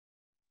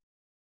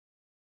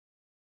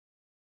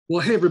Well,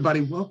 hey,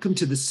 everybody, welcome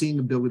to the Seeing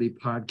Ability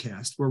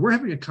podcast, where we're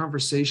having a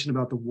conversation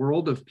about the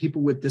world of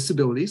people with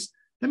disabilities.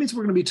 That means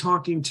we're going to be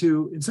talking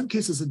to, in some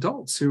cases,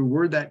 adults who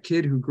were that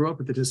kid who grew up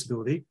with a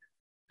disability,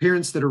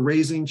 parents that are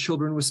raising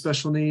children with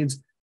special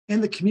needs,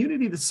 and the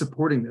community that's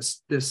supporting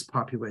this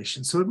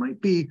population. So it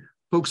might be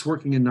folks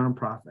working in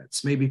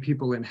nonprofits, maybe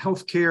people in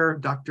healthcare,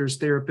 doctors,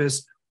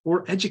 therapists,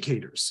 or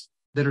educators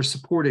that are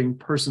supporting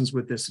persons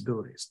with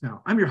disabilities.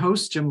 Now, I'm your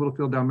host, Jim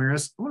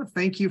Littlefield-Dalmaris. I want to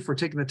thank you for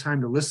taking the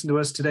time to listen to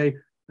us today.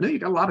 I know you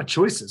got a lot of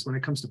choices when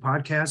it comes to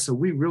podcasts, so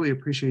we really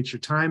appreciate your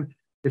time.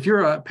 If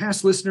you're a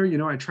past listener, you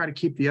know I try to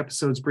keep the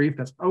episodes brief.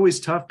 That's always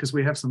tough because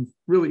we have some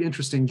really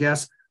interesting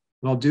guests,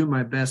 but I'll do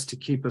my best to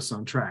keep us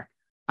on track.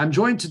 I'm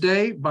joined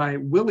today by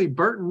Willie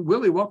Burton.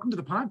 Willie, welcome to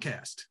the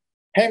podcast.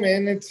 Hey,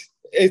 man,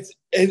 it's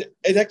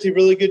actually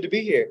really good to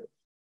be here.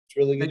 It's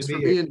really good Thanks to be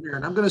for being here.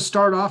 And I'm going to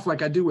start off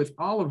like I do with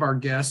all of our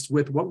guests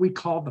with what we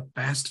call the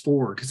fast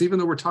four, because even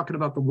though we're talking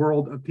about the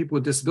world of people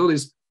with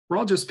disabilities, we're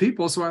all just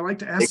people, so I like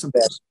to ask some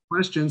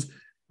questions.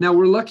 Now,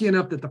 we're lucky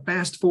enough that the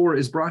Fast Four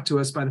is brought to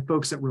us by the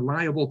folks at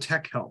Reliable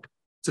Tech Help.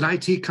 It's an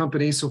IT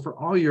company, so for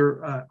all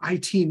your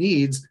IT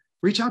needs,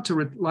 reach out to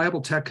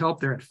Reliable Tech Help.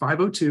 They're at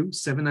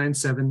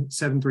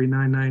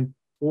 502-797-7399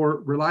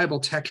 or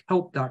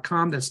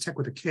reliabletechhelp.com. That's tech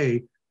with a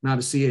K, not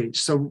a CH.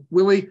 So,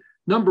 Willie,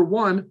 number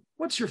one,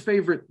 what's your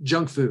favorite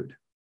junk food?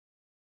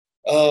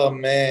 Oh,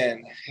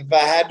 man. If I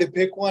had to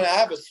pick one, I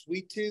have a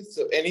sweet tooth,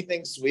 so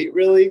anything sweet,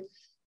 really.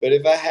 But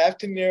if I have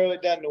to narrow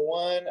it down to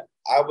one,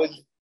 I would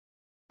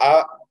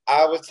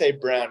say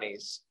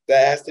brownies.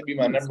 That has to be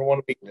my number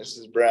one weakness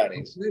is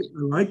brownies. I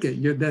like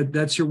it.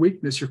 That's your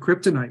weakness, your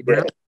kryptonite.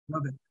 Yeah.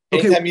 Love it.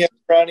 Okay. Anytime you have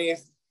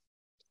brownies,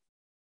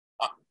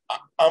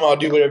 I'll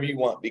do whatever you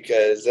want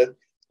because that's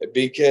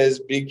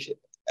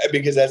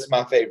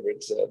my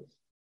favorite. So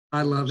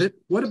I love it.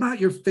 What about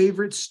your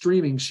favorite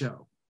streaming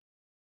show?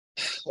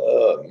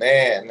 Oh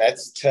man,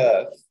 that's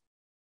tough.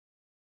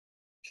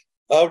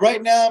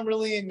 Right now I'm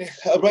really into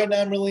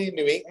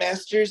Ink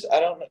Masters.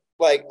 I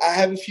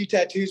have a few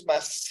tattoos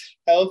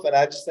myself, and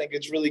I just think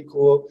it's really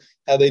cool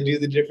how they do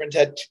the different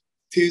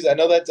tattoos. I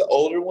know that's an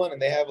older one,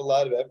 and they have a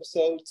lot of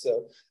episodes,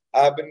 so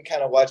I've been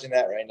kind of watching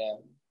that right now.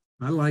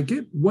 I like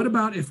it. What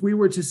about if we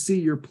were to see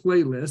your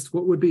playlist?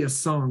 What would be a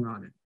song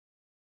on it?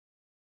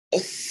 A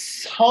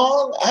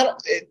song?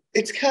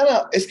 It's kind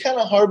of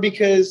hard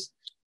because,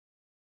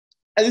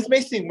 and this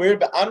may seem weird,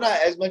 but I'm not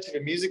as much of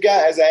a music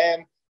guy as I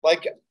am.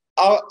 Like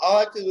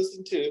I'll actually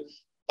listen to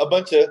a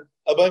bunch of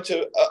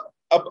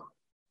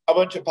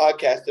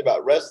podcasts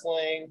about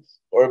wrestling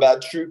or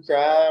about true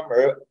crime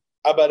or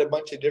about a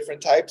bunch of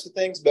different types of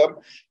things. But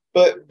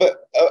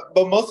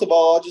most of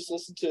all, I'll just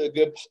listen to a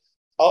good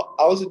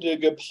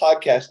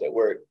podcast at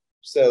work.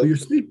 So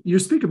you're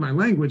speaking my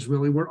language,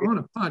 Willie. We're on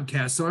a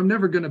podcast, so I'm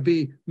never going to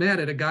be mad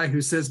at a guy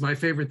who says my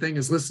favorite thing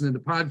is listening to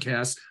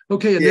podcasts.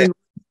 Okay, and then,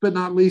 but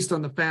not least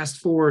on the Fast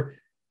Four,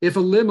 if a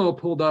limo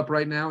pulled up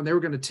right now and they were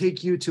going to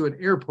take you to an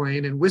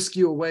airplane and whisk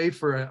you away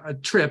for a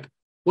trip,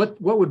 what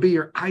would be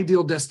your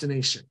ideal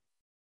destination?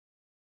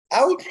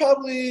 I would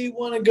probably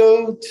want to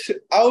go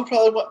to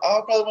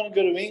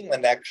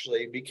England,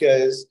 actually,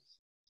 because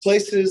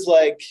places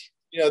like,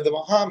 the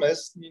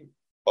Bahamas,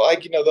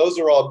 those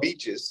are all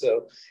beaches.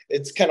 So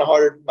it's kind of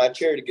harder for my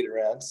chair to get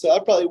around. So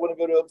I'd probably want to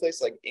go to a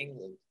place like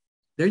England.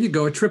 There you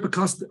go. A trip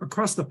across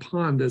the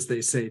pond, as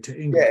they say, to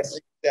England. Yes,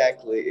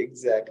 exactly.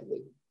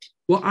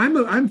 Well,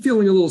 I'm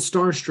feeling a little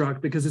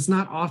starstruck because it's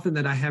not often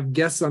that I have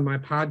guests on my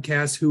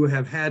podcast who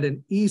have had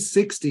an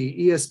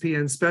E60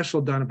 ESPN special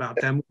done about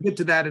them. We'll get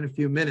to that in a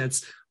few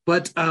minutes,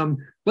 but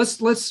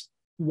let's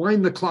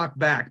wind the clock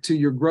back to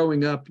your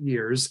growing up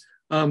years.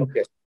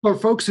 Okay. For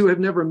folks who have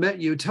never met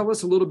you, tell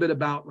us a little bit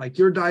about like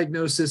your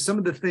diagnosis, some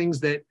of the things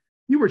that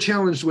you were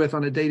challenged with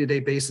on a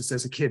day-to-day basis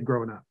as a kid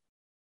growing up.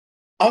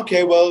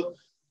 Okay, well,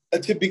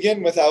 to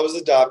begin with, I was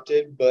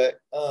adopted, but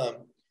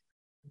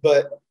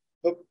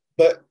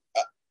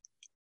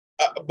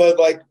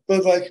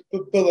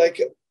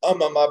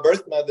my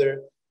birth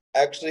mother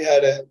actually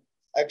had a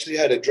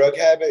drug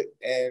habit,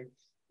 and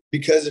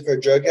because of her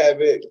drug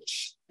habit,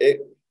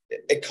 it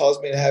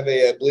caused me to have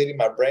a bleed in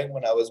my brain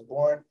when I was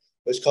born,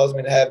 which caused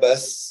me to have a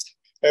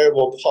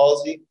cerebral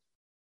palsy,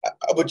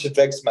 which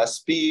affects my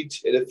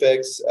speech. It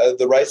affects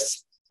the right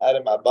side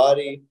of my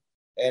body,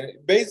 and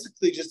it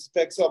basically just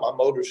affects all my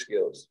motor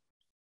skills,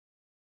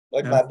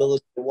 like my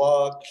ability to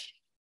walk.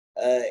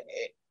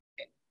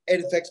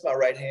 It affects my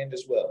right hand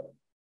as well.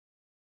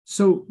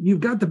 So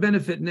you've got the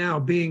benefit now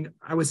being,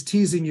 I was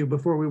teasing you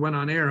before we went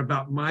on air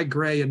about my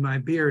gray and my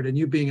beard and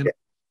you being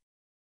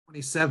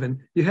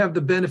 27, you have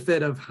the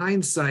benefit of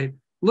hindsight.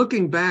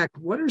 Looking back,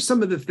 what are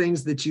some of the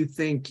things that you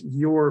think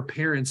your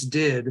parents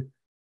did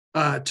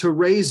to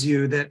raise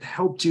you that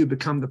helped you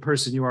become the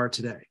person you are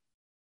today?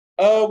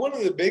 One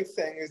of the big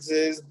things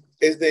is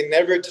they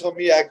never told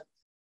me I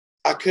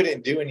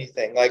couldn't do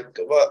anything. I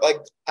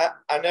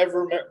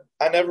never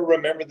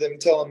remember them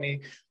telling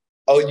me,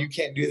 "Oh, you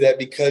can't do that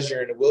because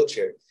you're in a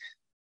wheelchair."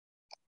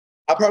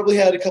 I probably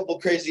had a couple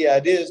crazy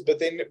ideas, but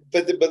they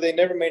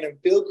never made them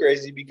feel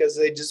crazy because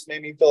they just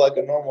made me feel like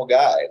a normal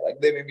guy. Like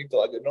they made me feel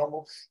like a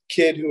normal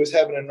kid who was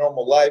having a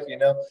normal life. You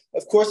know,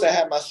 of course, I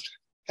had my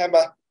had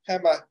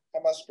my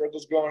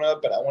struggles growing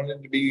up, and I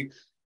wanted to be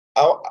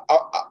I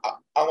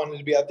wanted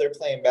to be out there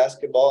playing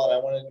basketball, and I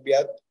wanted to be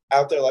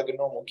out there like a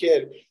normal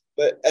kid.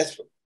 But as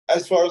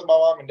far as my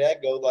mom and dad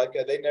go, like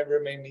they never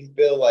made me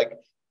feel like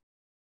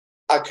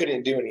I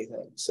couldn't do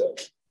anything. So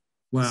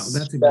Wow,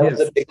 that's a that gift.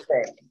 was a big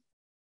thing.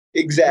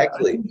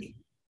 Exactly.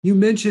 You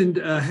mentioned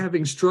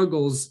having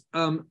struggles.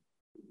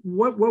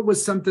 What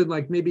was something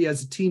like maybe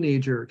as a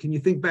teenager? Can you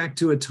think back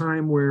to a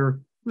time where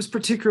it was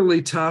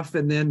particularly tough,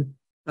 and then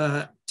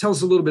tell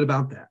us a little bit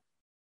about that?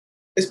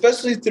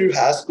 Especially through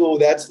high school,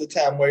 that's the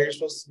time where you're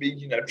supposed to be,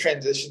 you know,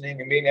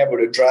 transitioning and being able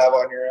to drive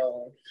on your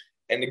own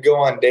and to go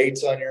on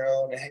dates on your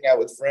own and hang out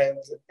with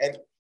friends. And,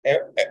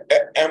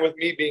 and with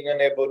me being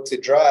unable to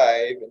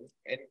drive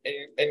and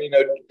you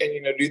know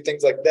do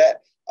things like that,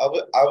 I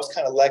was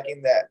kind of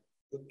lacking that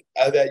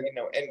you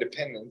know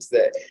independence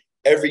that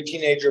every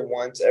teenager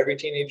wants, every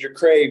teenager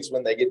craves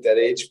when they get that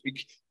age,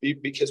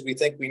 because we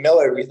think we know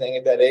everything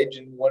at that age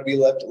and want to be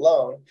left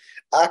alone.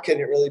 I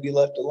couldn't really be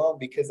left alone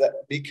because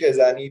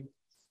I need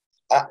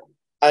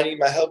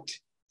my help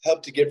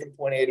to get from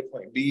point A to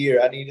point B,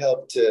 or I need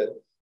help to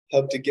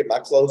get my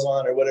clothes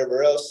on or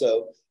whatever else.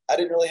 So I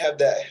didn't really have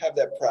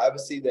that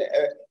privacy that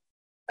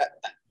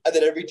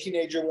every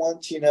teenager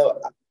wants. You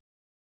know,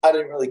 I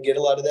didn't really get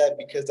a lot of that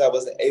because I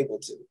wasn't able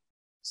to.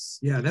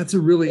 Yeah, that's a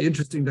really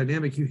interesting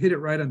dynamic. You hit it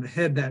right on the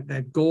head,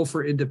 that goal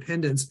for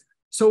independence.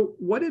 So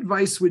what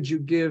advice would you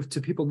give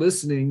to people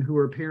listening who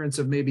are parents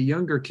of maybe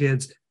younger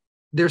kids?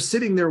 They're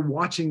sitting there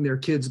watching their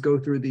kids go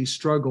through these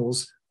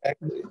struggles.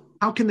 Exactly.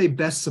 How can they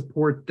best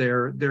support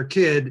their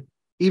kid,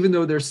 even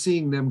though they're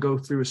seeing them go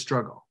through a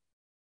struggle?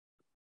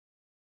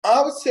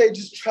 I would say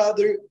just try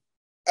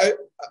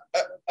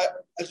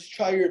just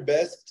try your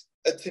best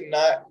to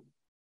not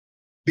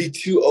be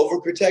too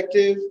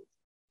overprotective.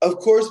 Of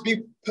course,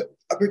 be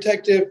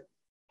protective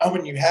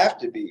when you have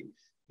to be,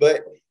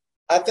 but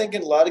I think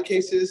in a lot of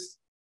cases,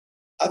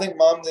 I think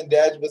moms and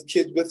dads with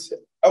kids with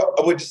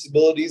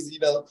disabilities, you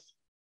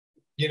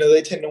know,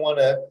 they tend to want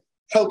to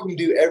help them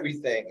do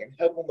everything and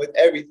help them with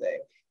everything,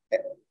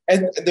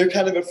 and they're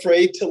kind of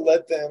afraid to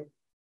let them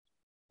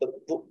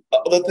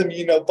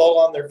you know fall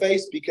on their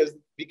face because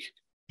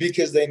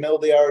they know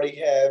they already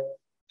have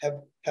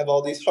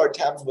all these hard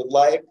times with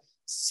life,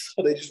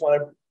 so they just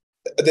want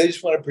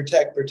to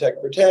protect.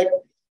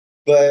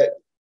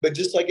 But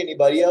just like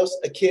anybody else,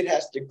 a kid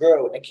has to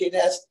grow, and a kid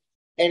has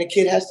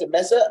to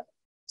mess up.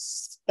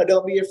 So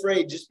don't be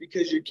afraid just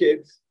because your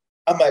kid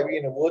might be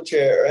in a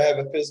wheelchair or have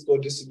a physical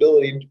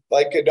disability.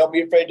 Like, don't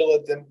be afraid to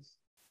let them,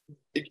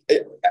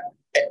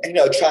 you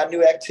know, try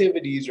new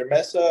activities or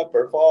mess up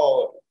or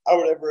fall or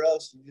whatever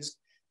else. You just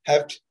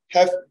have to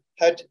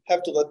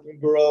let them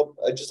grow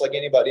up just like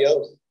anybody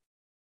else.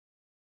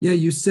 Yeah,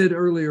 you said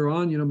earlier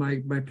on, you know,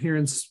 my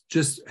parents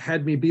just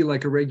had me be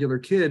like a regular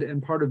kid,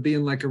 and part of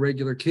being like a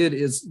regular kid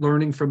is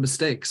learning from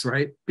mistakes,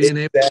 right? Being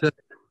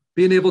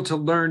able to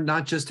learn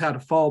not just how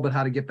to fall, but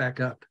how to get back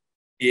up.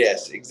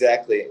 Yes,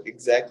 exactly.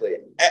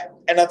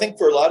 And I think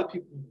for a lot of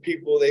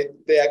people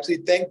they actually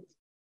think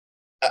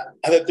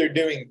that they're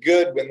doing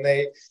good when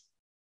they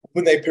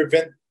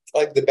prevent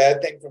like the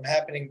bad thing from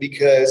happening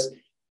because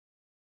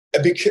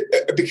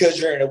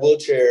you're in a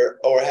wheelchair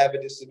or have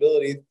a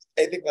disability.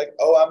 They think like,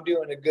 oh, I'm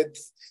doing a good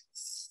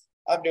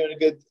I'm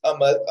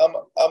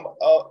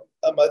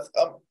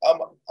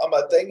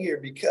a thing here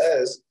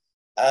because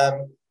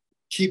I'm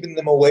keeping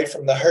them away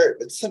from the hurt.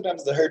 But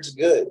sometimes the hurt's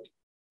good,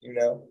 you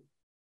know.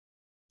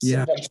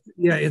 Yeah.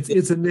 Yeah.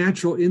 It's a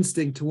natural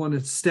instinct to want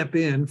to step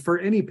in for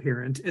any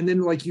parent. And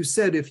then, like you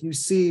said, if you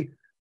see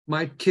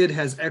my kid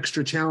has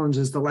extra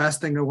challenges, the last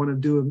thing I want to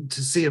do is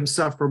to see him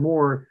suffer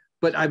more.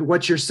 But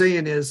what you're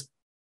saying is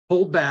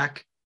hold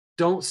back,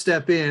 don't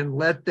step in,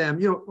 let them,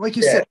 you know, like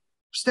you said,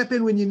 step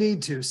in when you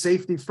need to,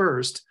 safety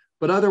first,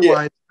 but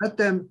otherwise let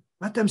them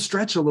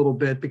stretch a little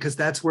bit because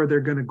that's where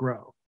they're going to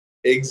grow.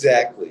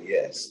 Exactly.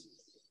 Yes.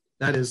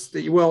 That is,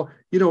 well,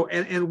 you know,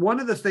 and one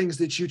of the things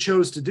that you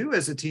chose to do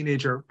as a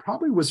teenager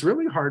probably was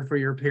really hard for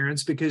your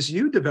parents because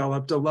you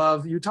developed a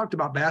love. You talked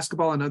about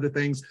basketball and other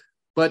things,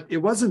 but it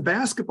wasn't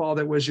basketball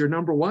that was your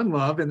number one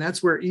love. And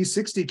that's where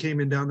E60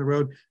 came in down the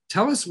road.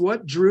 Tell us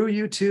what drew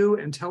you to,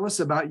 and tell us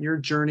about your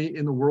journey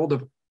in the world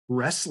of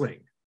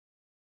wrestling.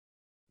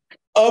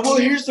 Well,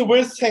 here's the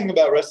worst thing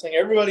about wrestling.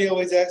 Everybody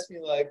always asks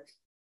me like,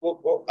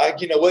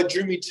 what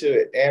drew me to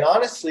it? And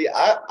honestly,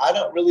 I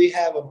don't really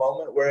have a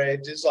moment where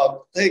it just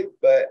all clicked,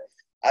 but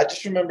I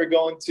just remember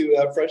going to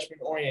a freshman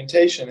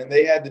orientation, and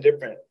they had the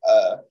different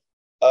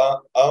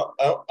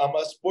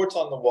sports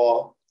on the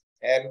wall,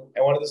 and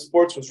one of the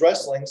sports was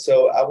wrestling.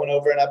 So I went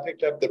over and I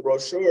picked up the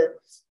brochure,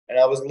 and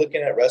I was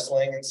looking at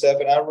wrestling and stuff.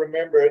 And I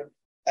remember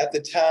at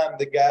the time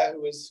the guy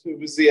who was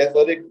the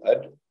athletic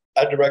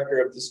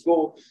director of the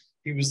school.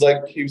 He was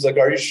like,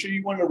 are you sure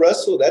you want to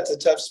wrestle? That's a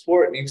tough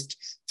sport. And he was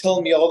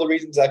telling me all the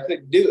reasons I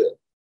couldn't do it.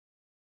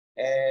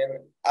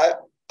 And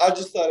I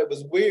just thought it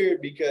was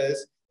weird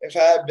because if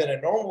I had been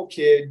a normal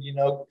kid,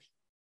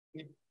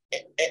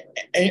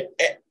 and,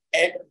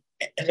 and,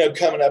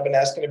 coming up and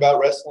asking about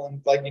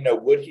wrestling, like,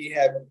 would he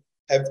have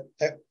have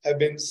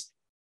been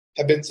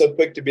so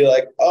quick to be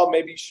like, oh,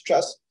 maybe you should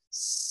try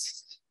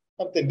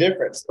something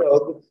different.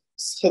 So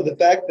the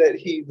fact that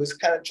he was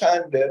kind of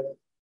trying to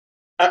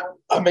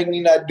make me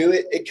not do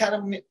it, it kind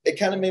of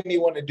made me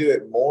want to do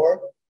it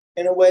more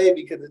in a way,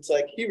 because it's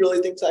like, he really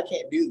thinks I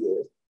can't do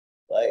this.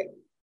 Like,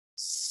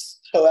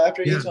 so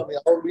after he told me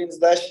all the reasons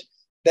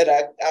that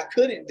I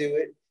couldn't do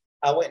it,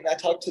 I went and I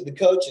talked to the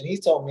coach, and he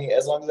told me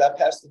as long as I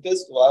passed the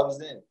physical, I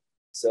was in.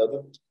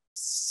 So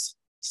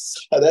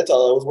that's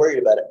all I was worried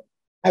about. It.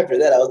 After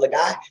that, I was like,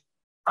 I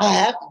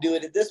have to do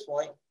it at this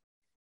point.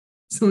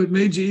 So it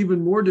made you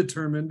even more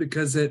determined,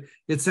 because it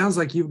sounds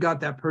like you've got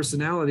that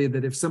personality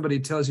that if somebody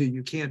tells you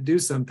you can't do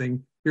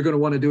something, you're going to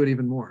want to do it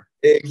even more.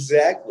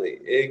 Exactly.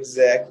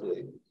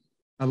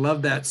 I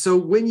love that. So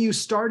when you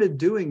started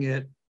doing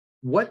it,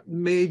 what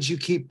made you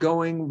keep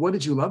going? What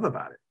did you love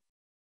about it?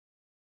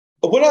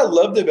 What I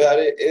loved about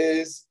it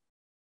is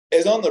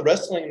on the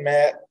wrestling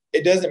mat,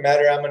 it doesn't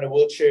matter I'm in a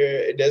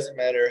wheelchair. It doesn't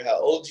matter how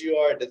old you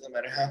are. It doesn't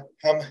matter how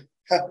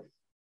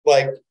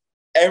like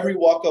every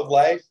walk of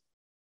life,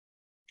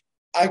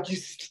 you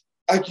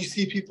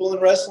see people in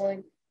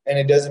wrestling, and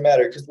it doesn't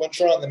matter, because once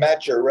you're on the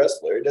mat, you're a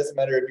wrestler. It doesn't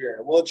matter if you're in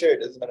a wheelchair.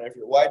 It doesn't matter if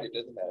you're white. It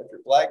doesn't matter if you're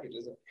black.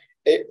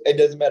 It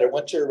doesn't matter.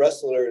 Once you're a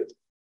wrestler,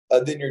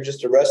 then you're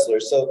just a wrestler.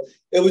 So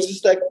it was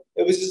just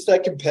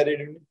that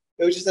competitive.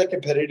 It was just that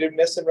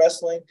competitiveness in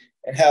wrestling,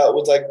 and how it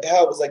was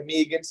like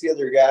me against the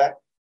other guy,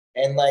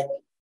 and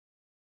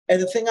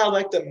the thing I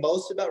like the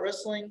most about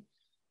wrestling,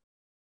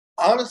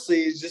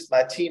 honestly, is just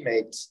my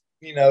teammates.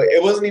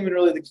 It wasn't even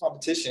really the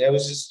competition. It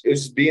was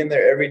just being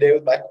there every day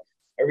with my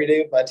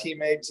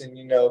teammates, and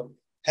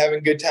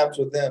having good times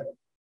with them.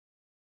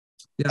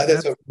 Yeah,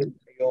 that's what kept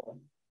me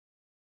going.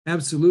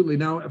 Absolutely.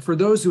 Now, for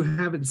those who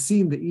haven't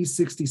seen the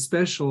E60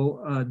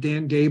 special,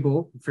 Dan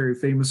Gable, very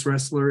famous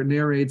wrestler,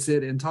 narrates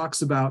it and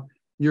talks about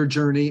your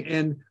journey.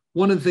 And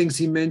one of the things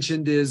he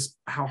mentioned is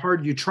how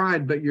hard you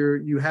tried, but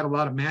you had a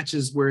lot of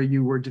matches where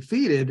you were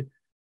defeated.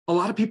 A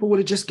lot of people would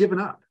have just given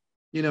up,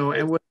 and would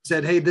have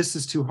said, hey, this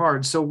is too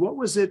hard. So what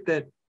was it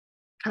that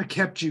kind of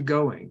kept you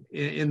going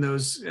in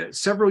those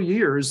several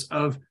years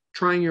of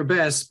trying your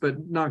best,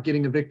 but not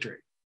getting a victory?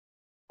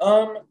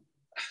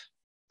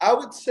 I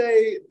would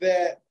say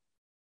that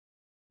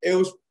it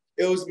was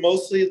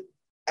mostly,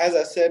 as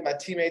I said, my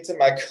teammates and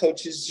my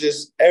coaches.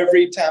 Just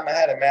every time I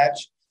had a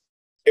match,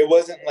 it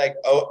wasn't like,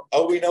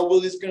 oh, we know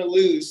Willie's going to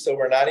lose, so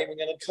we're not even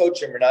going to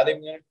coach him. We're not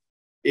even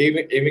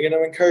going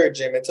to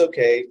encourage him. It's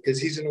okay, because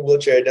he's in a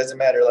wheelchair. It doesn't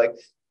matter. Like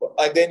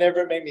they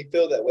never made me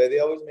feel that way. They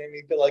always made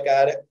me feel like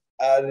I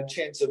had a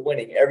chance of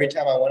winning every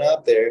time I went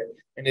out there,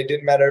 and it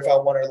didn't matter if I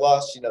won or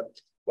lost.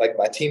 Like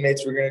my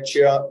teammates were going to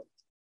cheer on.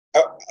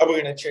 Were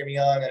going to cheer me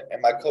on,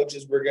 and my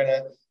coaches were going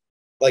to,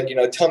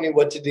 tell me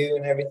what to do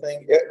and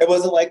everything. It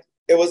wasn't like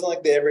they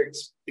ever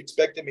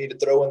expected me to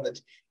throw in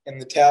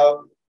the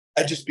towel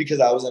just because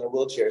I was in a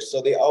wheelchair.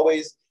 So they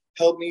always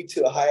held me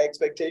to a high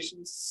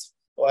expectations.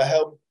 I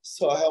held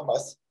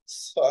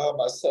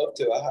myself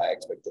to a high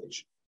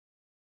expectation.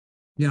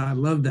 Yeah, I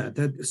love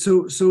that.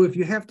 So if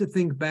you have to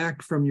think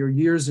back from your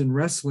years in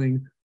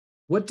wrestling,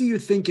 what do you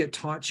think it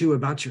taught you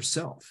about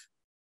yourself?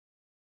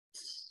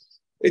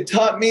 It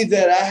taught me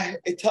that I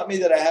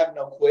have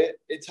no quit.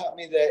 It taught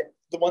me that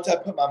once I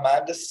put my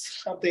mind to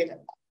something,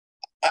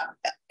 that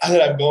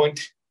I'm going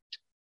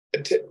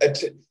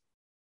to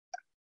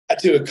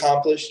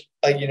accomplish,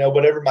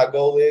 whatever my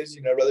goal is,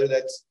 whether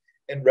that's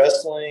in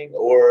wrestling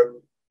or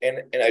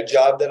in a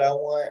job that I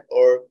want,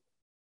 or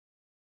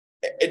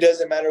it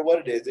doesn't matter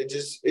what it is. It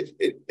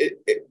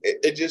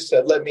just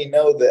let me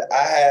know that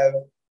I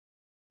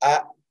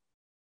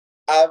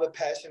have a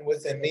passion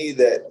within me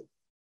that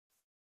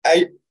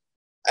I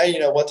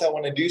once I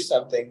want to do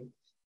something,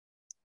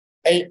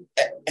 and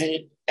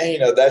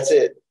that's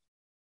it.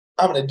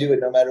 I'm going to do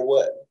it no matter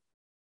what.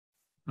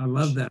 I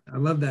love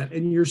that.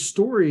 And your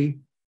story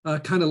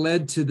kind of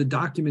led to the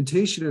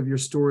documentation of your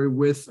story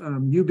with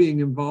you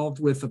being involved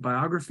with a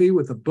biography,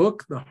 with a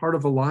book, The Heart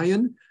of a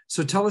Lion.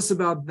 So tell us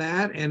about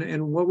that,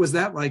 and what was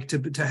that like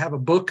to have a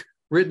book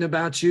written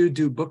about you,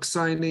 do book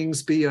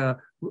signings, be a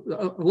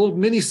little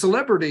mini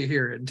celebrity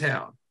here in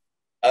town?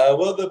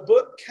 Well, the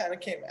book kind of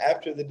came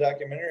after the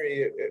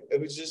documentary. It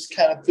was just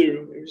kind of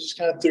through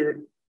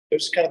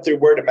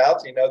word of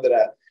mouth,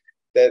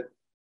 that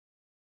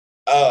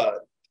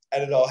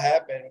it all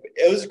happened.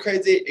 It was a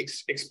crazy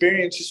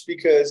experience, just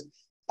because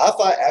I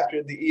thought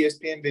after the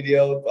ESPN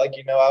video, I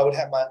would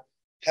have my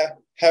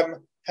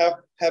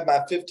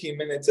 15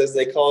 minutes, as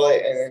they call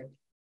it, and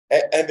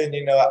then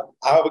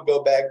I would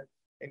go back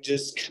and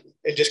just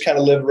kind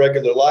of live a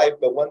regular life.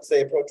 But once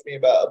they approached me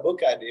about a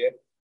book idea,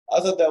 I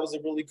thought that was a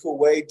really cool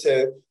way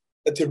to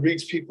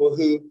reach people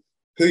who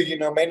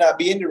may not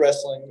be into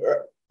wrestling,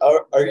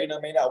 or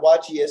may not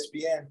watch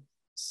ESPN,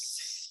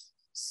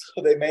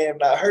 so they may have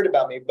not heard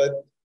about me.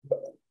 But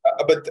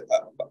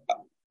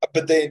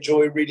but they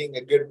enjoy reading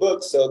a good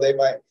book, so they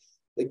might,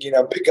 like,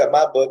 pick up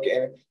my book.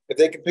 And if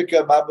they can pick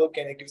up my book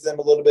and it gives them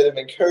a little bit of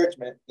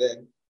encouragement,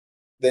 then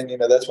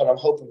that's what I'm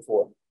hoping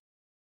for.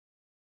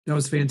 That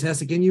was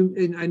fantastic.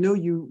 And I know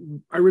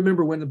I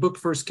remember when the book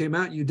first came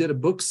out, you did a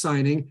book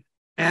signing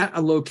at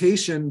a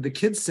location, the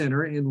Kids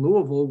Center in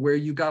Louisville, where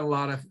you got a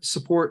lot of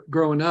support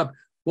growing up.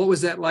 What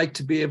was that like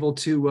to be able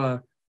to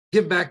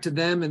give back to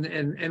them?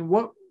 And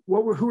who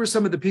were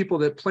some of the people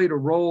that played a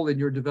role in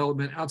your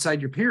development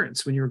outside your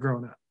parents when you were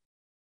growing up?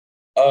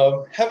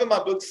 Having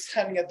my book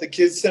signing at the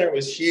Kids Center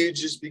was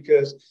huge, just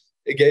because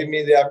it gave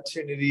me the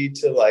opportunity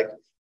to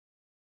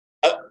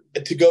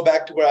to go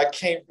back to where I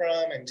came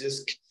from and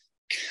just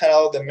kind of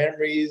all the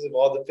memories of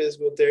all the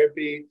physical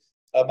therapy.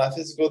 My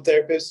physical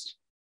therapist,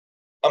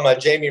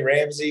 Jamie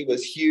Ramsey,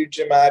 was huge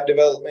in my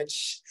development.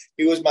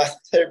 He was my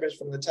therapist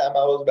from the time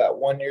I was about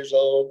 1 year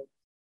old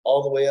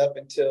all the way up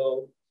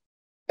until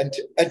I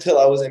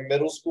was in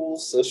middle school.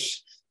 So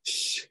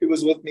she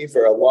was with me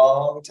for a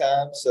long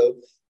time. So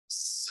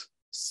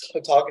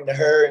talking to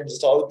her and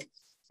just all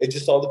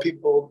the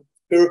people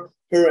who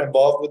are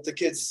involved with the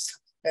Kids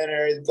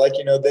Center,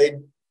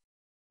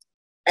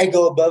 I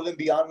go above and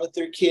beyond with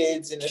their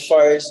kids, and as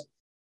far as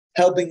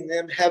helping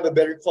them have a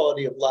better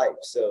quality of life.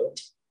 So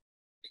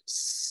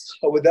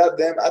without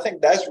them, I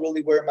think that's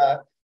really where my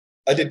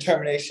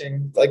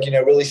determination,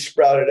 really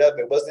sprouted up.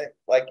 It wasn't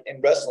like in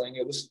wrestling.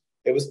 It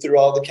was through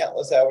all the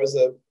countless hours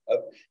of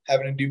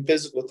having to do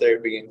physical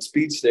therapy and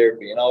speech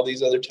therapy and all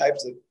these other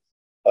types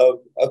of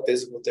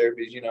physical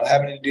therapies.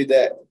 Having to do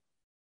that.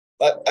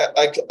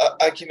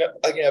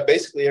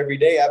 Basically every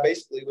day I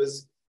basically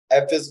was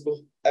at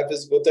physical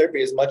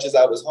therapy as much as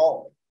I was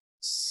home.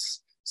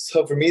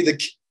 So for me, the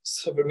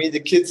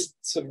Kids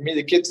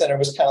Center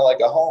was kind of like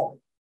a home.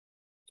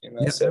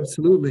 Yeah, so.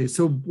 Absolutely.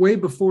 So way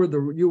before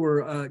you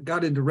were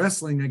got into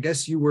wrestling, I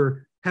guess you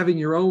were having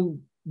your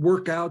own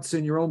workouts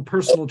and your own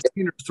personal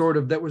trainer, sort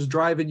of, that was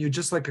driving you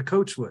just like a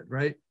coach would,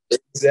 right?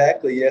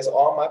 Exactly. Yes.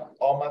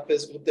 All my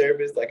physical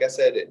therapists, like I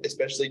said,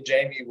 especially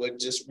Jamie, would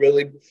just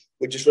really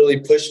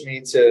push me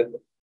to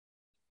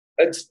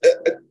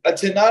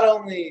not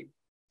only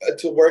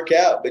to work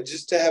out, but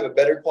just to have a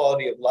better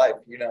quality of life.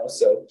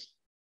 So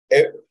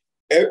it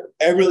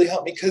really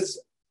helped me, because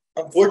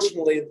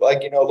unfortunately, a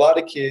lot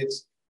of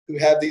kids who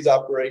have these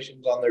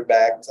operations on their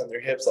backs and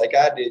their hips, like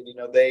I did,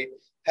 they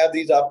have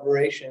these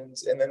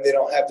operations and then they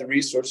don't have the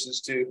resources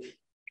to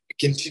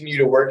continue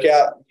to work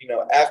out,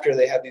 after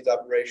they have these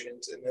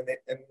operations, and then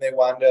they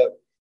wind up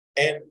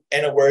in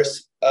a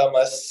worse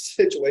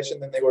situation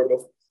than they were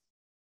before,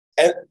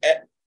 and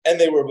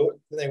they were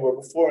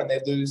before, and they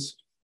lose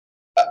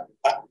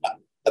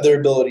their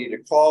ability to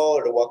crawl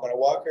or to walk on a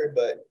walker.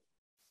 But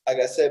like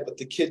I said, with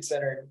the Kids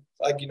Center,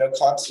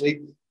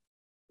 constantly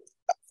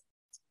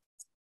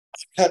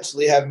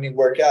having me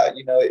work out,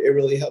 it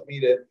really helped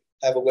me to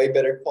have a way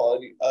better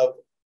quality of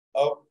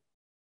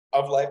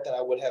life than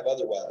I would have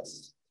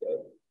otherwise.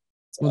 So,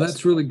 well,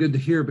 that's really good to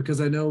hear,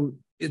 because I know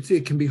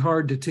it can be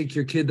hard to take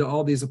your kid to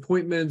all these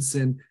appointments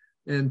and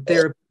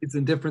therapies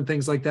and different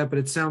things like that. But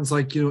it sounds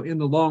like, in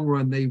the long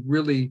run,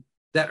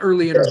 that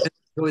early intervention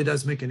really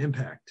does make an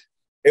impact.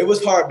 It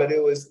was hard, but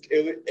it was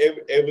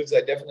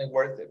definitely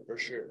worth it, for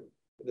sure.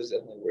 It was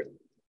definitely worth it.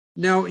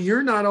 Now,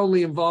 you're not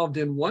only involved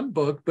in one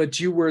book, but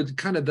you were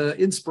kind of the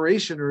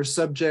inspiration or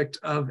subject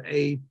of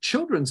a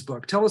children's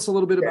book. Tell us a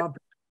little bit about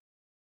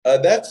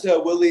that. That's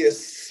Willie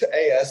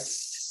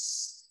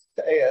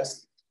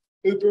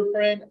Hooper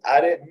friend.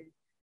 I didn't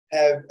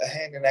have a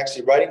hand in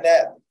actually writing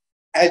that.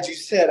 As you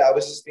said, I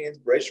was just the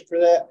inspiration for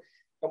that.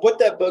 And what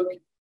that book,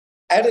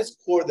 at its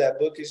core, that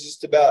book is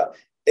just about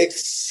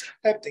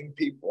accepting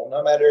people,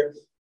 no matter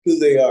who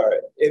they are.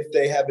 If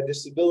they have a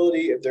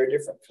disability, if they're a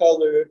different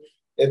color,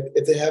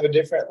 if they have a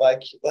different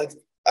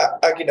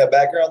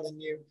background than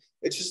you.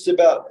 It's just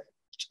about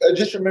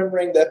just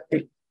remembering that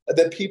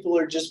people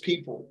are just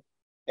people,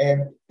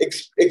 and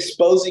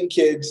exposing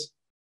kids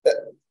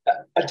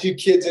to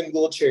kids in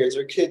wheelchairs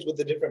or kids with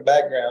a different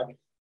background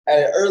at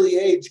an early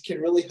age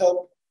can really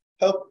help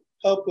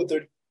with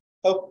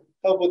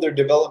their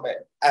development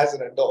as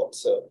an adult.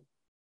 So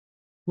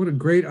what a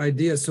great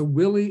idea. So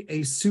Willie,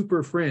 a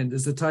Super Friend,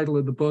 is the title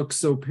of the book.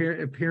 So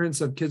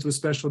parents of kids with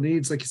special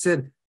needs, like you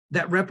said,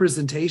 that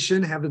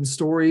representation, having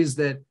stories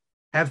that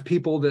have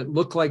people that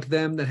look like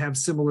them, that have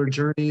similar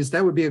journeys,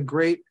 that would be a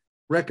great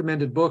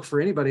recommended book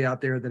for anybody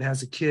out there that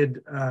has a kid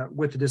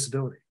with a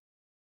disability.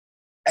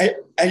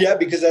 Yeah,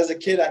 because as a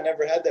kid, I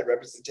never had that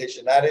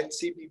representation. I didn't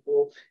see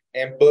people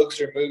in books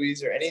or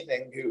movies or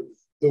anything who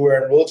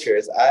were in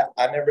wheelchairs.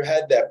 I never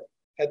had that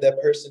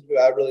person who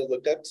I really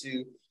looked up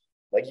to,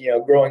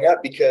 growing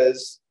up,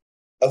 because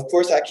of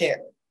course I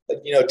can't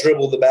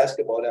dribble the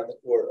basketball down the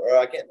court, or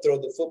I can't throw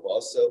the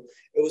football. So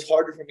it was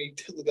harder for me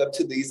to look up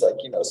to these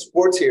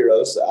sports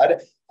heroes. So I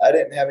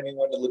didn't have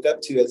anyone to look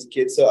up to as a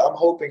kid. So I'm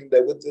hoping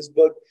that with this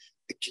book,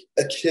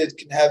 a kid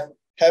can have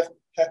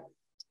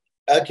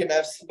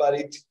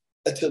somebody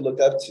to look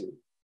up to.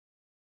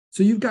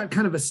 So you've got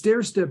kind of a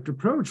stair-stepped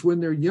approach. When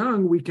they're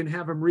young, we can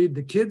have them read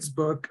the kids'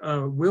 book,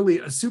 Willie,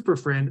 a Super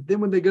Friend. Then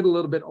when they get a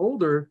little bit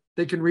older,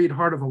 they can read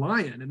Heart of a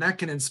Lion, and that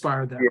can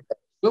inspire them. Yeah.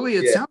 Willie,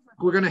 it sounds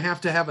like we're going to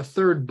have a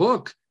third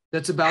book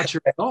that's about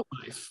your adult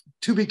life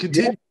to be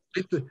continued.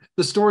 Yeah.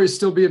 The story is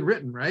still being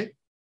written, right?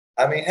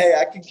 I mean,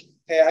 I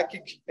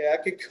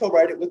could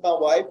co-write it with my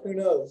wife. Who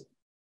knows?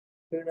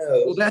 Who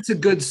knows? Well, that's a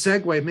good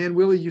segue, man.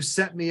 Willie, you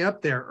set me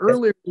up there.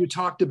 Earlier, you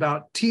talked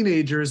about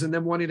teenagers and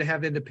them wanting to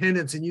have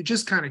independence, and you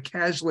just kind of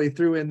casually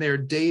threw in there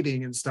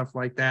dating and stuff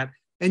like that.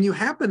 And you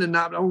happen to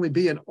not only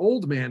be an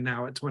old man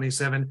now at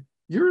 27,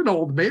 you're an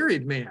old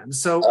married man.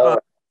 So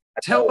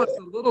tell us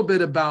a little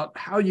bit about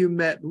how you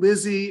met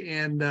Lizzie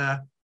and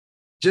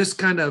just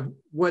kind of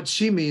what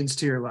she means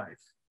to your life.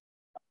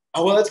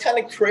 Well, it's kind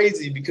of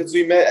crazy because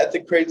we met at the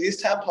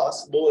craziest time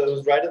possible. It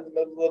was right in the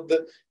middle of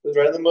the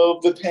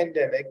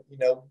pandemic, you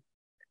know,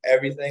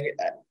 everything,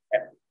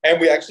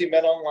 and we actually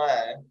met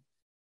online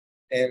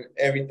and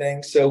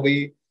everything. So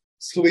we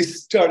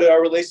started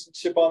our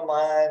relationship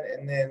online,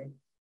 and then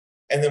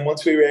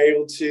once we were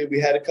able to, we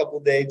had a couple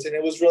dates, and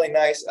it was really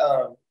nice.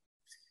 But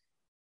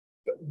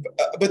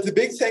the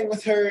big thing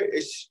with her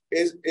is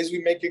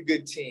we make a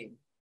good team,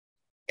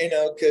 you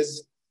know,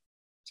 because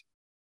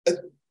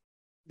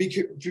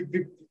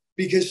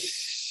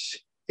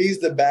he's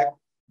the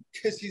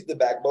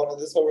backbone of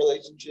this whole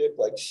relationship.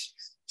 Like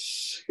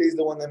he's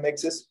the one that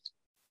makes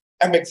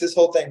this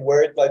whole thing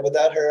work. Like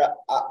without her,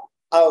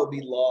 I would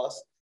be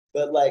lost.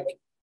 But like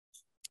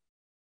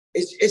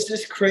it's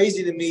just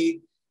crazy to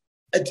me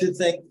to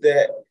think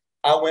that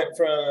I went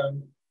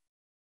from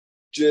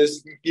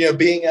just, you know,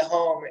 being at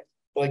home,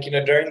 like, you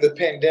know, during the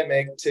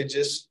pandemic, to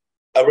just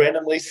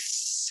randomly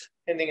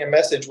sending a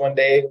message one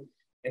day,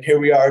 and here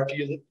we are a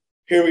few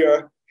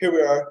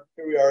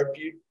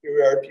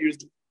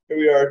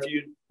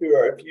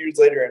years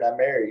later, and I'm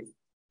married.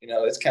 You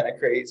know, it's kind of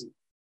crazy.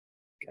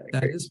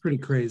 That is pretty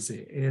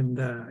crazy. And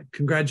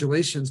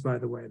congratulations, by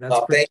the way.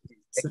 Thank you.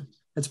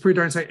 That's pretty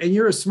darn exciting. And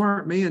you're a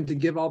smart man to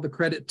give all the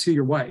credit to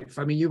your wife.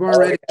 I mean, you've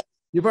already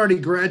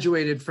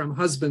graduated from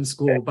husband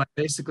school by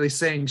basically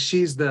saying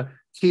she's the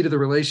key to the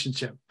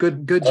relationship.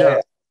 Good job.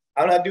 Yeah.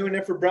 I'm not doing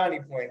it for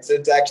brownie points.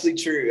 It's actually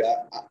true.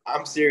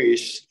 I'm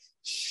serious.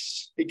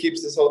 He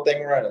keeps this whole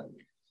thing running.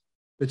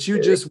 But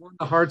you just won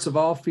the hearts of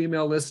all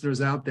female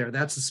listeners out there.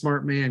 That's a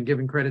smart man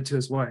giving credit to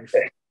his wife.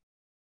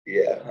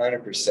 Yeah,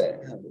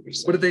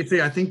 100%. What did they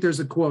say? I think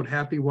there's a quote,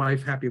 happy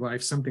wife, happy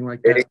life, something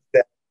like that.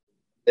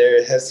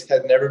 There has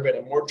never been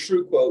a more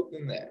true quote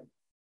than that.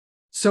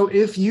 So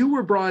if you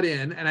were brought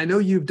in, and I know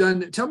you've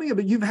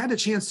had a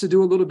chance to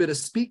do a little bit of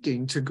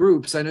speaking to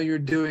groups. I know you're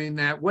doing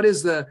that. What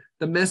is the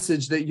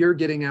message that you're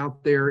getting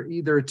out there,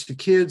 either to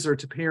kids or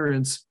to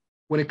parents,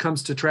 when it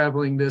comes to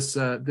traveling this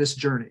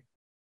journey?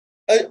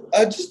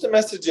 Just a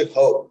message of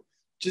hope.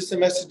 Just a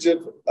message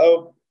of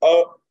no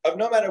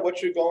matter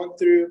what you're going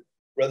through,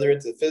 whether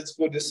it's a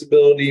physical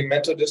disability,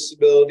 mental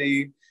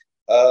disability,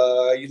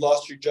 you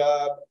lost your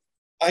job,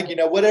 you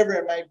know, whatever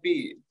it might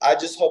be. I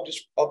just hope to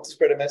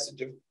spread a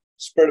message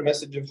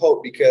of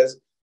hope, because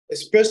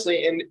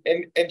especially in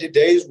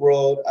today's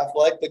world, I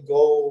feel like the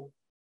goal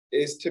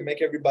is to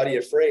make everybody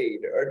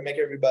afraid, or to make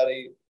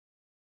everybody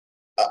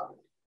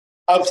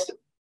upset,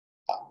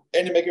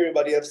 and to make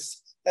everybody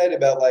upset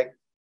about, like,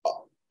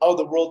 oh,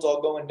 the world's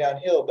all going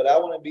downhill. But I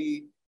want to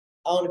be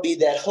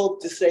that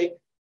hope to say,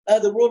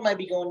 the world might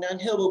be going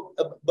downhill,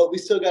 but we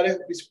still got a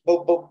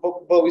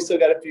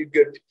few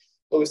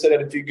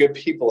good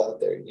people out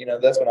there. You know,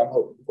 that's what I'm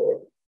hoping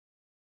for.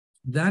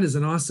 That is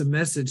an awesome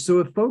message. So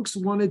if folks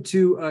wanted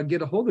to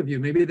get a hold of you,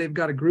 maybe they've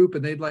got a group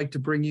and they'd like to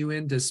bring you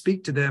in to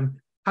speak to them,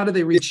 how do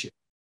they reach you?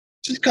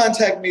 Just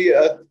contact me.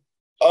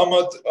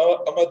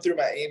 I'm through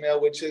my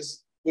email, which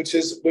is Willie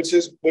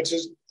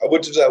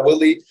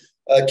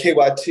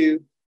KY2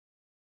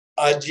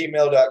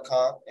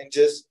 gmail.com, and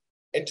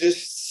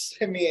just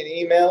send me an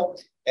email,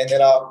 and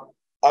then I'll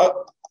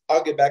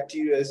get back to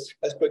you as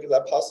quick as I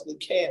possibly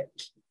can.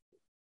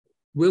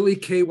 Willie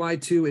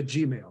KY2 at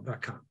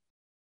gmail.com.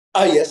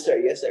 Oh, yes, sir.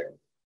 Yes, sir.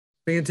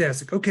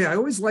 Fantastic. Okay. I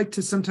always like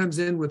to sometimes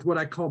end with what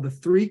I call the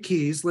 3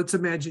 keys. Let's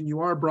imagine you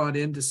are brought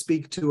in to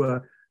speak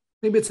to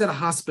maybe it's at a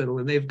hospital,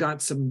 and they've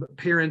got some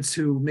parents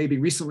who maybe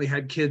recently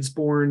had kids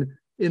born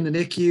in the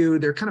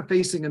NICU. They're kind of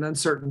facing an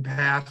uncertain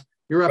path.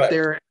 You're up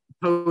there at the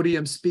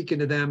podium speaking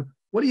to them.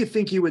 What do you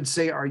think you would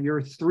say are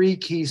your 3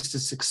 keys to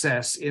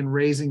success in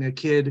raising a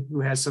kid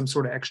who has some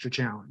sort of extra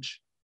challenge?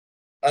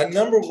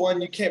 Number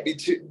one, you can't be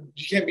too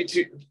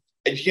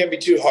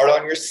hard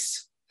on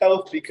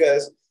yourself,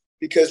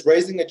 because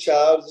raising a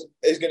child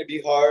is going to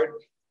be hard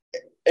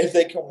if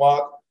they can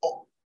walk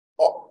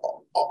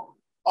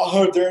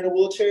or they're in a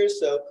wheelchair.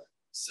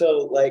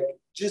 So like,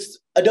 just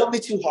don't be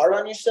too hard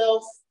on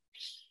yourself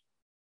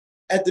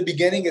at the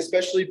beginning,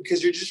 especially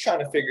because you're just trying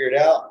to figure it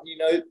out. You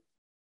know,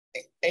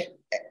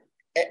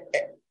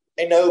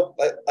 I know,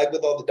 like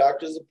with all the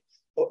doctors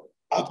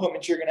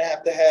appointments you're going to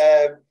have,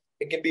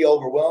 it can be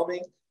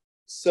overwhelming.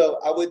 So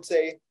I would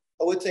say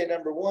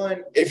number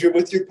one, if you're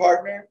with your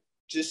partner,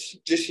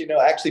 just you know,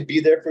 actually be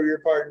there for your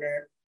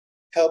partner.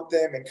 help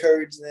them,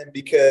 encourage them,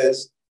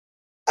 because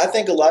I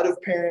think a lot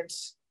of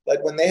parents,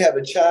 like when they have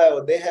a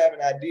child, they have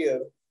an idea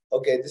of,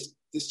 okay,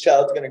 this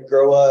child's going to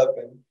grow up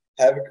and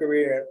have a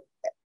career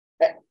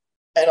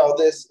and all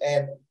this.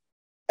 And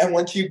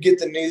once you get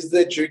the news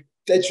that your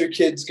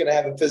kid's going to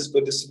have a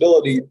physical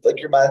disability, like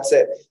your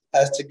mindset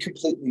has to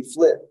completely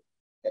flip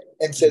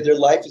and say their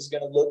life is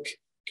going to look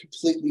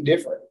completely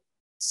different.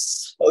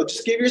 So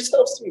just give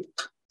yourself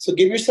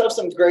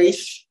some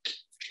grace.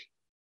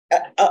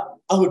 I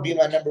would be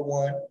my number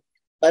one.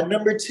 My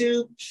number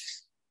two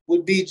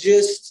would be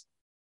just,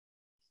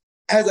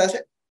 as I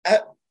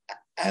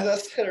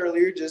said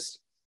earlier, just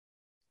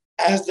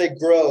as they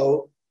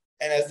grow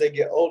and as they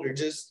get older,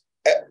 just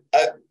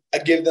I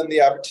give them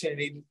the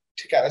opportunity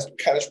to kind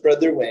of spread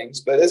their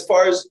wings. But as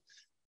far as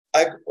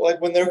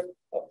when they're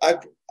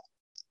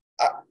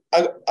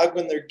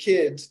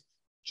kids,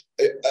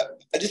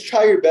 I just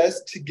try your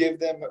best to give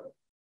them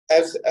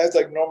as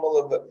normal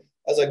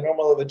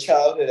of a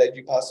childhood as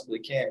you possibly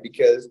can,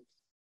 because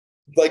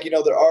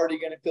they're already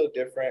going to feel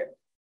different.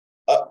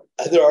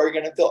 They're already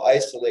going to feel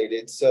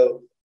isolated.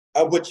 So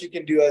what you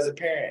can do as a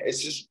parent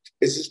is just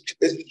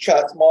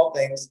try small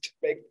things to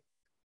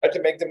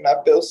make them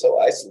not feel so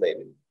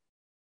isolated.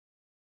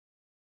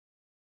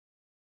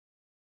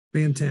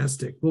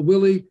 Fantastic. Well,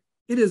 Willie,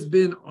 it has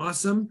been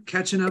awesome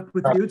catching up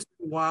with you. It's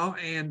been a while,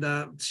 and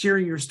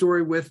sharing your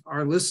story with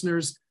our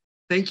listeners.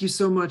 Thank you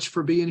so much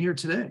for being here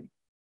today.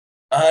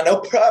 No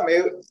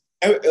problem.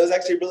 It was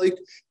actually really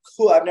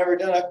cool. I've never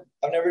done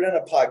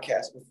a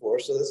podcast before,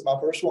 so this is my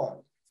first one.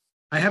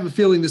 I have a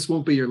feeling this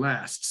won't be your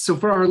last. So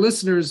for our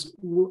listeners,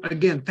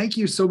 again, thank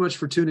you so much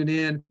for tuning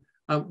in.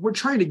 We're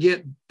trying to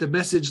get the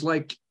message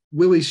like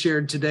Willie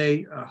shared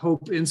today,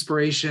 hope,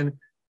 inspiration,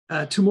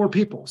 to more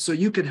people. So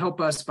you could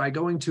help us by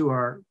going to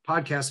our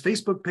podcast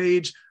Facebook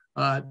page,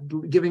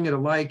 giving it a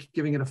like,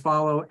 giving it a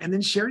follow, and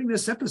then sharing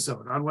this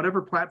episode on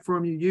whatever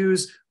platform you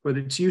use, whether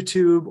it's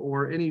YouTube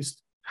or any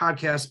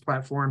podcast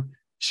platform.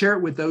 Share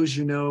it with those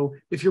you know.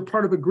 If you're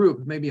part of a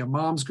group, maybe a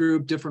mom's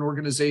group, different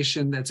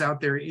organization that's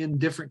out there in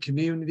different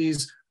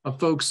communities of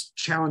folks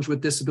challenged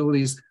with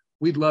disabilities,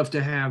 we'd love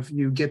to have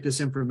you get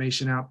this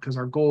information out, because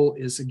our goal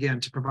is,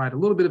 again, to provide a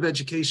little bit of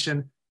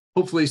education,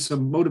 hopefully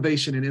some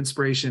motivation and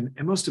inspiration,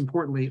 and most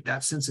importantly,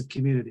 that sense of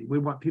community. We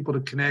want people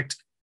to connect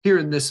here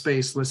in this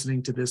space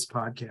listening to this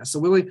podcast. So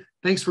Willie,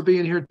 thanks for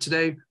being here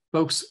today.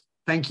 Folks,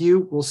 thank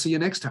you. We'll see you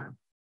next time.